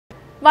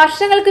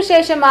വർഷങ്ങൾക്ക്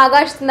ശേഷം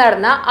ആകാശത്ത്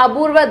നടന്ന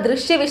അപൂർവ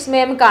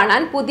ദൃശ്യവിസ്മയം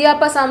കാണാൻ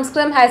പുതിയാപ്പ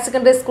സംസ്കൃതം ഹയർ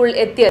സെക്കൻഡറി സ്കൂളിൽ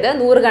എത്തിയത്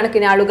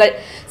നൂറുകണക്കിന് ആളുകൾ.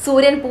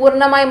 സൂര്യൻ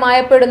പൂർണ്ണമായി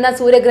മായപ്പെടുന്ന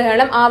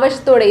സൂര്യഗ്രഹണം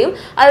ആവേശത്തോടെയും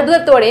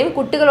അത്ഭുതത്തോടെയും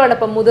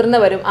കുട്ടികളോടൊപ്പം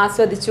മുതിർന്നവരും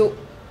ആസ്വദിച്ചു.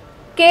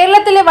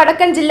 കേരളത്തിലെ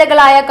വടക്കൻ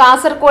ജില്ലകളായ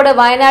കാസർഗോഡ്,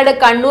 വയനാട്,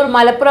 കണ്ണൂർ,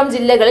 മലപ്പുറം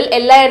ജില്ലകളിൽ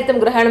എല്ലായിടത്തും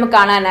ഗ്രഹണം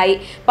കാണാനായി.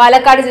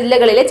 പാലക്കാട്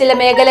ജില്ലകളിലെ ചില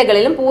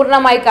മേഖലകളിലും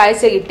പൂർണ്ണമായി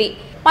കാഴ്ച കിട്ടി.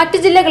 മറ്റു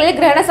ജില്ലകളിൽ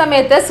ഗ്രഹണ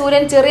സമയത്ത്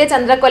സൂര്യൻ ചെറിയ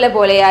ചന്ദ്രക്കൊല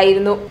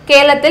പോലെയായിരുന്നു.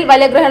 കേരളത്തിൽ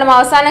വലിയ ഗ്രഹണം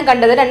അവസാനം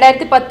കണ്ടത്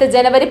 2010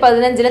 ജനുവരി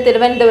 15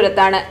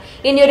 തിരുവനന്തപുരത്താണ്.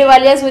 ഇനിയൊരു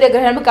വലിയ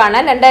സൂര്യഗ്രഹണം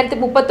കാണാൻ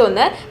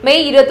 2031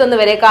 മെയ് 21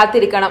 വരെ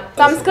കാത്തിരിക്കണം.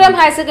 സംസ്കൃതം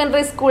ഹയർ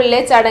സെക്കൻഡറി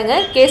സ്കൂളിലെ ചടങ്ങ്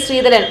കെ.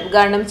 ശ്രീധരൻ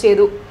ഉദ്ഘാടനം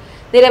ചെയ്തു.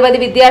 നിരവധി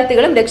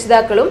വിദ്യാർത്ഥികളും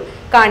രക്ഷിതാക്കളും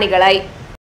കാണികളായി.